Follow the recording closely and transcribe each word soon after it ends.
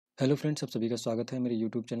Hello friends, आप सभी का स्वागत है मेरे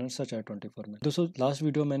यूट्यूब चैनल सर्च AITT में। दोस्तों, लास्ट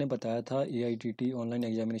वीडियो मैंने बताया था AITT ऑनलाइन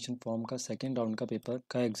एग्जामिनेशन फॉर्म का सेकेंड राउंड का पेपर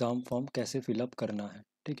का एग्ज़ाम फॉर्म कैसे फिलअप करना है।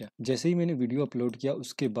 ठीक है, जैसे ही मैंने वीडियो अपलोड किया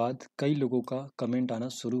उसके बाद कई लोगों का कमेंट आना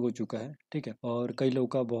शुरू हो चुका है। ठीक है, और कई लोगों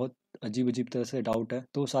का बहुत अजीब अजीब तरह से डाउट है,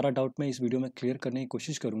 तो सारा डाउट मैं इस वीडियो में क्लियर करने की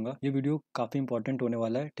कोशिश करूंगा। ये वीडियो काफ़ी इंपॉर्टेंट होने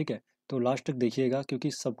वाला है। ठीक है, तो लास्ट तक देखिएगा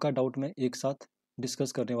क्योंकि सबका डाउट मैं एक साथ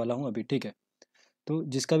डिस्कस करने वाला हूँ अभी। ठीक है, तो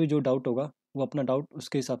जिसका भी जो डाउट होगा वो अपना डाउट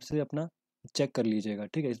उसके हिसाब से अपना चेक कर लीजिएगा।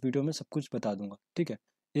 ठीक है, इस वीडियो में सब कुछ बता दूंगा। ठीक है,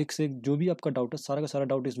 एक से एक जो भी आपका डाउट है सारा का सारा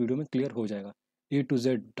डाउट इस वीडियो में क्लियर हो जाएगा। A to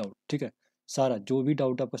Z doubt. ठीक है, सारा जो भी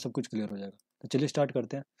डाउट आपका सब कुछ क्लियर हो जाएगा। तो चलिए स्टार्ट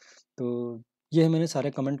करते हैं। तो ये है, मैंने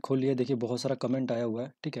सारे कमेंट खोल लिए। देखिए बहुत सारा कमेंट आया हुआ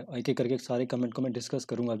है। ठीक है, एक एक करके सारे कमेंट को मैं डिस्कस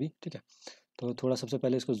करूंगा अभी। ठीक है, तो थोड़ा सबसे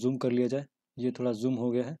पहले इसको जूम कर लिया जाए। ये थोड़ा जूम हो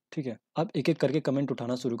गया है। ठीक है, अब एक एक करके कमेंट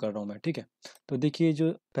उठाना शुरू कर रहा हूँ मैं। ठीक है, तो देखिए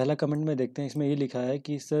जो पहला कमेंट में देखते हैं, इसमें ये लिखा है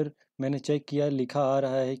कि सर मैंने चेक किया, लिखा आ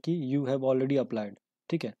रहा है कि यू हैव ऑलरेडी अप्लाइड।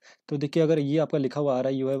 ठीक है, तो देखिए अगर ये आपका लिखा हुआ आ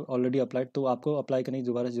रहा है यू हैव ऑलरेडी अप्लाइड, तो आपको अप्लाई करने की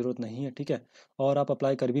दोबारा ज़रूरत नहीं है। ठीक है, और आप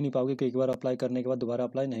अप्लाई कर भी नहीं पाओगे कि एक बार अप्लाई करने के बाद दोबारा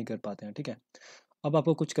अप्लाई नहीं कर पाते हैं। ठीक है, अब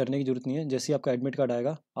आपको कुछ करने की ज़रूरत नहीं है। जैसे ही आपका एडमिट कार्ड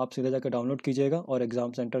आएगा आप सीधा जाकर डाउनलोड कीजिएगा और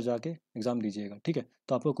एग्ज़ाम सेंटर जाके एग्ज़ाम दीजिएगा। ठीक है,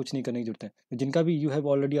 तो आपको कुछ नहीं करने की ज़रूरत है। जिनका भी you have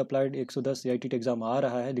already applied 110 AITT exam आ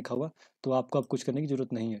रहा है लिखा हुआ, तो आपको अब कुछ करने की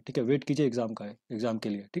ज़रूरत नहीं है। ठीक है, वेट कीजिए एग्ज़ाम के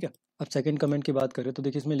लिए। ठीक है, अब सेकंड कमेंट की बात करें तो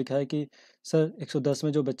देखिए इसमें लिखा है कि सर 110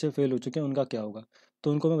 में जो बच्चे फेल हो चुके हैं उनका क्या होगा।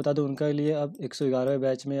 तो उनको मैं बता दूं, उनके लिए अब 111वें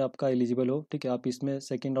बैच में आपका एलिजिबल हो। ठीक है, आप इसमें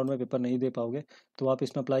सेकंड राउंड में पेपर नहीं दे पाओगे, तो आप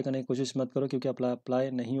इसमें अप्लाई करने की कोशिश मत करो क्योंकि अप्लाई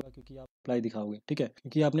नहीं होगा, क्योंकि आप अप्लाई दिखाओगे। ठीक है,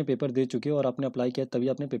 क्योंकि आपने पेपर दे चुके हो और आपने अप्लाई किया तभी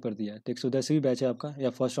आपने पेपर दिया है। तो 110वीं बैच है आपका, या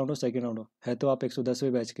फर्स्ट राउंड हो सेकंड राउंड हो, है तो आप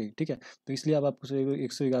 110वें बैच के। ठीक है, तो इसलिए अब आप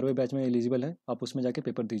 111वें बैच में एलिजिबल है, आप उसमें जाके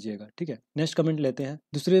पेपर दीजिएगा। ठीक है, नेक्स्ट कमेंट लेते हैं।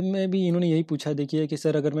 दूसरे में भी इन्होंने यही पूछा, देखिए कि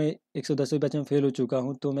सर अगर मैं 110वें बैच में फेल हो चुका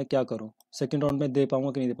हूँ तो मैं क्या करूँ, सेकंड राउंड में दे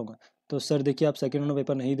पाऊंगा कि नहीं दे पाऊंगा। तो सर देखिए आप सेकंड राउंड में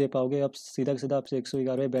पेपर नहीं दे पाओगे, आप सीधा सीधा आपसे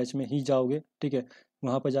 111वें बैच में ही जाओगे। ठीक है,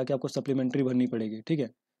 वहाँ पर जाके आपको सप्लीमेंट्री भरनी पड़ेगी। ठीक है,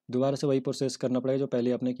 दोबारा से वही प्रोसेस करना पड़ेगा जो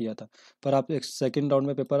पहले आपने किया था, पर आप एक सेकंड राउंड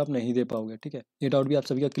में पेपर आप नहीं दे पाओगे। ठीक है, ये डाउट भी आप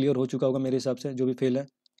सभी का क्लियर हो चुका होगा मेरे हिसाब से, जो भी फेल है।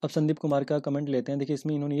 अब संदीप कुमार का कमेंट लेते हैं। देखिए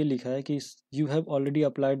इसमें इन्होंने ये लिखा है कि यू हैव ऑलरेडी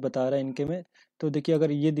अप्लाइड बता रहा है इनके में। तो देखिए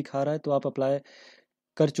अगर ये दिखा रहा है तो आप अप्लाई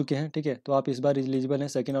कर चुके हैं। ठीक है, तो आप इस बार एलिजिबल हैं,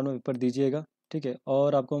 सेकंड राउंड में पेपर दीजिएगा। ठीक है,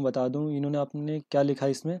 और आपको मैं बता दूं इन्होंने आपने क्या लिखा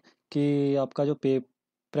है इसमें कि आपका जो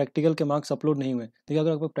प्रैक्टिकल के मार्क्स अपलोड नहीं हुए। देखिए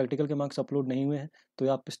अगर आपको प्रैक्टिकल के मार्क्स अपलोड नहीं हुए हैं तो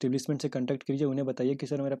आप एस्टेब्लिशमेंट से कांटेक्ट कीजिए, उन्हें बताइए कि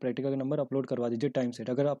सर मेरा प्रैक्टिकल का नंबर अपलोड करवा दीजिए टाइम से।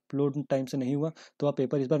 अगर अपलोड टाइम से नहीं हुआ तो आप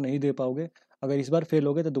पेपर इस बार नहीं दे पाओगे। अगर इस बार फेल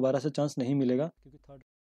हो गए तो दोबारा से चांस नहीं मिलेगा, क्योंकि थर्ड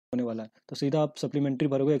होने वाला है। तो सीधा आप सप्लीमेंट्री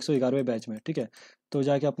भरोगे 111वें बैच में। ठीक है, तो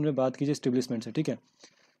जाके अपने बात कीजिए एस्टेब्लिशमेंट से। ठीक है,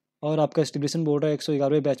 और आपका एस्टिमेशन बोल रहा है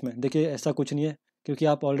 111वें बैच में। देखिए ऐसा कुछ नहीं है, क्योंकि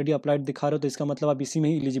आप ऑलरेडी अप्लाइड दिखा रहे हो तो इसका मतलब आप इसी में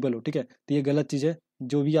ही एलिजिबल हो। ठीक है, तो ये गलत चीज़ है।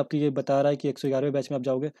 जो भी आपकी ये बता रहा है कि 111वें बैच में आप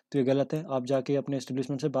जाओगे तो ये गलत है। आप जाके अपने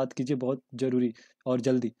एस्टेब्लिशमेंट से बात कीजिए बहुत ज़रूरी और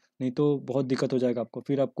जल्दी, नहीं तो बहुत दिक्कत हो जाएगा आपको।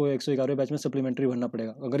 फिर आपको 111वें बैच में सप्लीमेंट्री भरना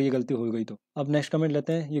पड़ेगा अगर ये गलती हो गई तो। अब नेक्स्ट कमेंट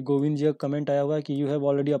लेते हैं। ये गोविंद जी का कमेंट आया हुआ है कि यू हैव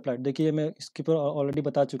ऑलरेडी अप्लाइड। देखिए मैं इसके ऊपर ऑलरेडी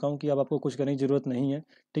बता चुका हूँ कि अब आपको कुछ करने की ज़रूरत नहीं है।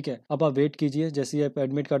 ठीक है, अब आप वेट कीजिए, जैसे ही आप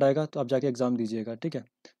एडमिट कार्ड आएगा तो आप जाके एग्ज़ाम दीजिएगा। ठीक है,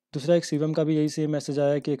 दूसरा एक शिवम का भी यही सेम मैसेज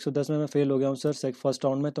आया है कि 110 में मैं फेल हो गया हूँ सर फर्स्ट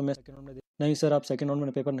राउंड में, तो मैं सेकंड राउंड में नहीं सर, आप सेकंड राउंड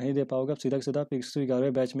में पेपर नहीं दे पाओगे, आप सीधा सीधा आप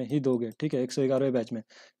 111वें बैच में ही दोगे। ठीक है, 111वें बैच में।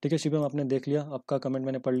 ठीक है शिवम, आपने देख लिया, आपका कमेंट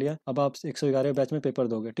मैंने पढ़ लिया। अब आप 111वें बैच में पेपर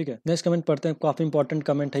दोगे। ठीक है, नेक्स्ट कमेंट पढ़ते हैं। काफ़ी इंपॉर्टेंट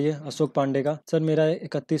कमेंट है ये, अशोक पांडे का। सर मेरा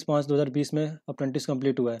 31/5/2020 में अप्रेंटिस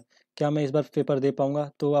कंप्लीट हुआ है, क्या मैं इस बार पेपर दे पाऊंगा।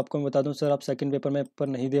 तो आपको मैं बता दूं सर, आप सेकंड पेपर में पेपर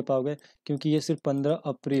नहीं दे पाओगे, क्योंकि ये सिर्फ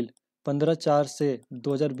 15 4 से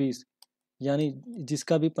 2020, यानी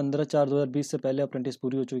जिसका भी 15/4/2020 से पहले अप्रेंटिस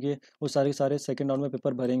पूरी हो चुकी है वो सारे के सारे सेकंड राउंड में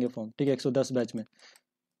पेपर भरेंगे फॉर्म। ठीक है, 110 बैच में,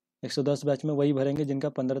 110 बैच में वही भरेंगे जिनका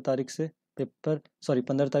 15 तारीख से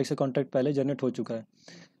कॉन्ट्रैक्ट पहले जनरेट हो चुका है।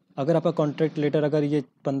 अगर आपका कॉन्ट्रैक्ट लेटर अगर ये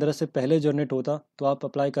 15 से पहले जनरेट होता तो आप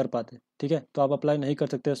अप्लाई कर पाते। ठीक है, तो आप अप्लाई नहीं कर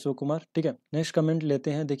सकते अशोक कुमार। ठीक है, नेक्स्ट कमेंट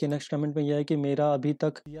लेते हैं। देखिए नेक्स्ट कमेंट में यह है कि मेरा अभी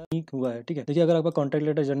तक नहीं हुआ है। ठीक है, देखिए अगर आपका कॉन्ट्रैक्ट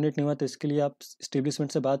लेटर जनरेट नहीं हुआ तो इसके लिए आप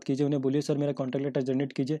स्टेब्लिशमेंट से बात कीजिए, उन्हें बोलिए सर मेरा कॉन्ट्रैक्ट लेटर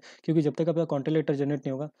जनरेट कीजिए, क्योंकि जब तक आपका कॉन्ट्रैक्ट लेटर जनरेट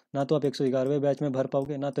नहीं होगा ना तो आप 111वें बैच में भर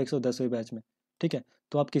पाओगे ना तो 110वें बैच में। ठीक है,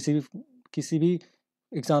 तो आप किसी भी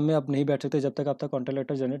एग्जाम में आप नहीं बैठ सकते जब तक आपका कॉन्ट्रैक्ट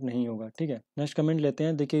लेटर जनरेट नहीं होगा। ठीक है, नेक्स्ट कमेंट लेते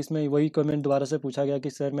हैं। देखिए इसमें वही कमेंट दोबारा से पूछा गया कि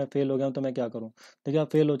सर मैं फेल हो गया हूँ तो मैं क्या करूँ। देखिए आप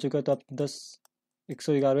फेल हो चुके हो तो आप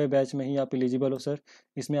 111वें बैच में ही आप एलिजिबल हो सर,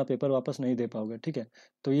 इसमें आप पेपर वापस नहीं दे पाओगे। ठीक है,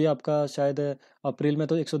 तो ये आपका शायद अप्रैल में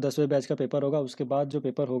तो 110वें बैच का पेपर होगा, उसके बाद जो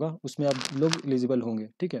पेपर होगा उसमें आप लोग एलिजिबल होंगे।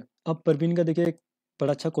 ठीक है, अब परवीन का देखिए एक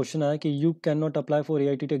बड़ा अच्छा क्वेश्चन आया कि you can not apply for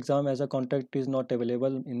AITT exam as a contract is not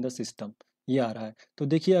available in the system. ये आ रहा है। तो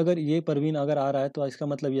देखिए अगर ये परवीन अगर आ रहा है तो इसका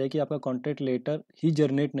मतलब ये है कि आपका कॉन्टैक्ट लेटर ही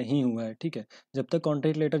जनरेट नहीं हुआ है, ठीक है। जब तक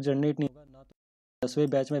कॉन्टैक्ट लेटर जनरेट नहीं होगा ना तो 10वें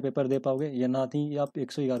बैच में पेपर दे पाओगे या ना ही आप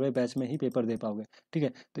 111वें बैच में ही पेपर दे पाओगे, ठीक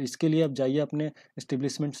है। तो इसके लिए आप जाइए अपने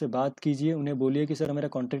एस्टेब्लिशमेंट से बात कीजिए, उन्हें बोलिए कि सर मेरा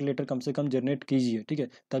कॉन्टैक्ट लेटर कम से कम जनरेट कीजिए, ठीक है।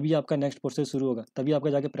 तभी आपका नेक्स्ट प्रोसेस शुरू होगा, तभी आपका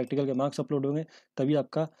जाके प्रैक्टिकल के मार्क्स अपलोड होंगे, तभी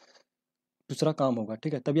आपका दूसरा काम होगा,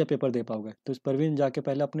 ठीक है, तभी आप पेपर दे पाओगे। तो इस परवीन जाके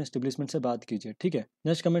पहले अपने एस्टेब्लिशमेंट से बात कीजिए, ठीक है।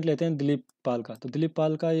 नेक्स्ट कमेंट लेते हैं दिलीप पाल का। तो दिलीप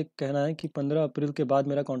पाल का ये कहना है कि 15 अप्रैल के बाद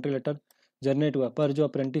मेरा कॉन्ट्रैक्ट लेटर जनरेट हुआ, पर जो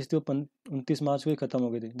अप्रेंटिस थी वो 29 मार्च को ही खत्म हो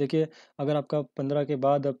गई थी। देखिए अगर आपका 15 के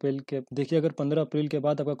बाद अप्रैल के देखिए अगर 15 अप्रैल के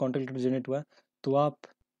बाद आपका कॉन्ट्रैक्ट लेटर जनरेट हुआ है तो आप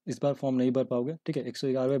इस बार फॉर्म नहीं भर पाओगे, ठीक है।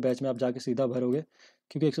 111वें बैच में आप जाके सीधा भरोगे,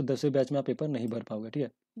 क्योंकि 110वें बैच में आप पेपर नहीं भर पाओगे, ठीक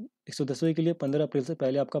है। 110वें के लिए 15 अप्रैल से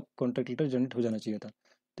पहले आपका कॉन्ट्रैक्ट लेटर जनरेट हो जाना चाहिए था,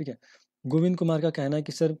 ठीक है। गोविंद कुमार का कहना है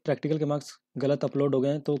कि सर प्रैक्टिकल के मार्क्स गलत अपलोड हो गए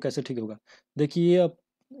हैं तो कैसे ठीक होगा। देखिए ये अब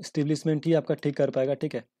इस्टेब्लिशमेंट ही आपका ठीक कर पाएगा,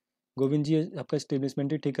 ठीक है। गोविंद जी आपका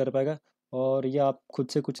इस्टेब्लिशमेंट ही ठीक कर पाएगा, और ये आप खुद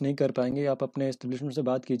से कुछ नहीं कर पाएंगे। आप अपने इस्टेब्लिशमेंट से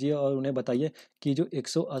बात कीजिए और उन्हें बताइए कि जो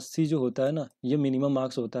 180 जो होता है ना, ये मिनिमम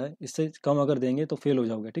मार्क्स होता है, इससे कम अगर देंगे तो फेल हो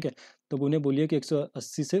जाओगे, ठीक है। तो उन्हें बोलिए कि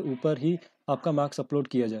 180 से ऊपर ही आपका मार्क्स अपलोड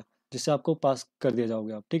किया जाए, जिससे आपको पास कर दिया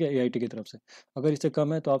जाओगे आप, ठीक है, एआईटी की तरफ से। अगर इससे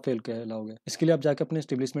कम है तो आप फेल कहलाओगे। इसके लिए आप जाकर अपने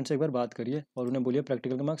एस्टेब्लिशमेंट से एक बार बात करिए और उन्हें बोलिए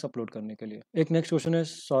प्रैक्टिकल के मार्क्स अपलोड करने के लिए। एक नेक्स्ट क्वेश्चन है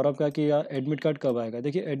सौरभ का कि यार एडमिट कार्ड कब आएगा।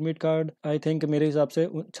 देखिए एडमिट कार्ड आई थिंक मेरे हिसाब से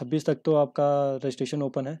 26 तक तो आपका रजिस्ट्रेशन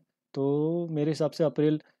ओपन है, तो मेरे हिसाब से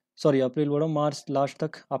अप्रैल बोल रहा हूँ, मार्च लास्ट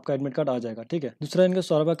तक आपका एडमिट कार्ड आ जाएगा, ठीक है। दूसरा इनका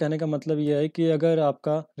सौरभ का कहने का मतलब यह है कि अगर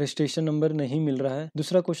आपका रजिस्ट्रेशन नंबर नहीं मिल रहा है,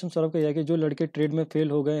 दूसरा क्वेश्चन सौरभ का यह है कि जो लड़के ट्रेड में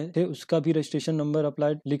फेल हो गए थे उसका भी रजिस्ट्रेशन नंबर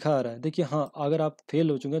अप्लाइड लिखा आ रहा है। देखिए हाँ, अगर आप फेल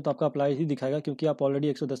हो चुके हैं तो आपका अप्लाई ही दिखाएगा, क्योंकि आप ऑलरेडी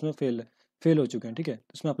 110 में फेल हो चुके हैं, ठीक है।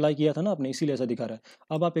 तो उसमें अप्लाई किया था ना आपने, इसीलिए ऐसा दिखा रहा है।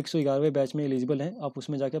 अब आप 111वें बैच में एलिजिबल हैं, आप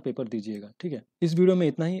उसमें जाकर पेपर दीजिएगा, ठीक है। इस वीडियो में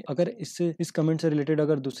इतना ही। अगर इस कमेंट से रिलेटेड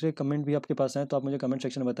अगर दूसरे कमेंट भी आपके पास हैं तो आप मुझे कमेंट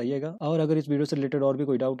सेक्शन में बताइएगा, और अगर इस वीडियो से रिलेटेड और भी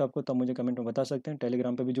कोई डाउट आपको तो आप मुझे कमेंट में बता सकते हैं।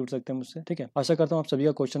 टेलीग्राम पे भी जुड़ सकते हैं मुझसे, ठीक है। आशा करता हूँ आप सभी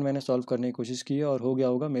का क्वेश्चन मैंने सॉल्व करने की कोशिश की है और हो गया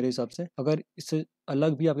होगा मेरे हिसाब से। अगर इससे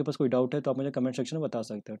अलग भी आपके पास कोई डाउट है तो आप मुझे कमेंट सेक्शन में बता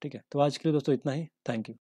सकते हो, ठीक है। तो आज के लिए दोस्तों इतना ही। Thank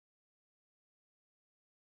you.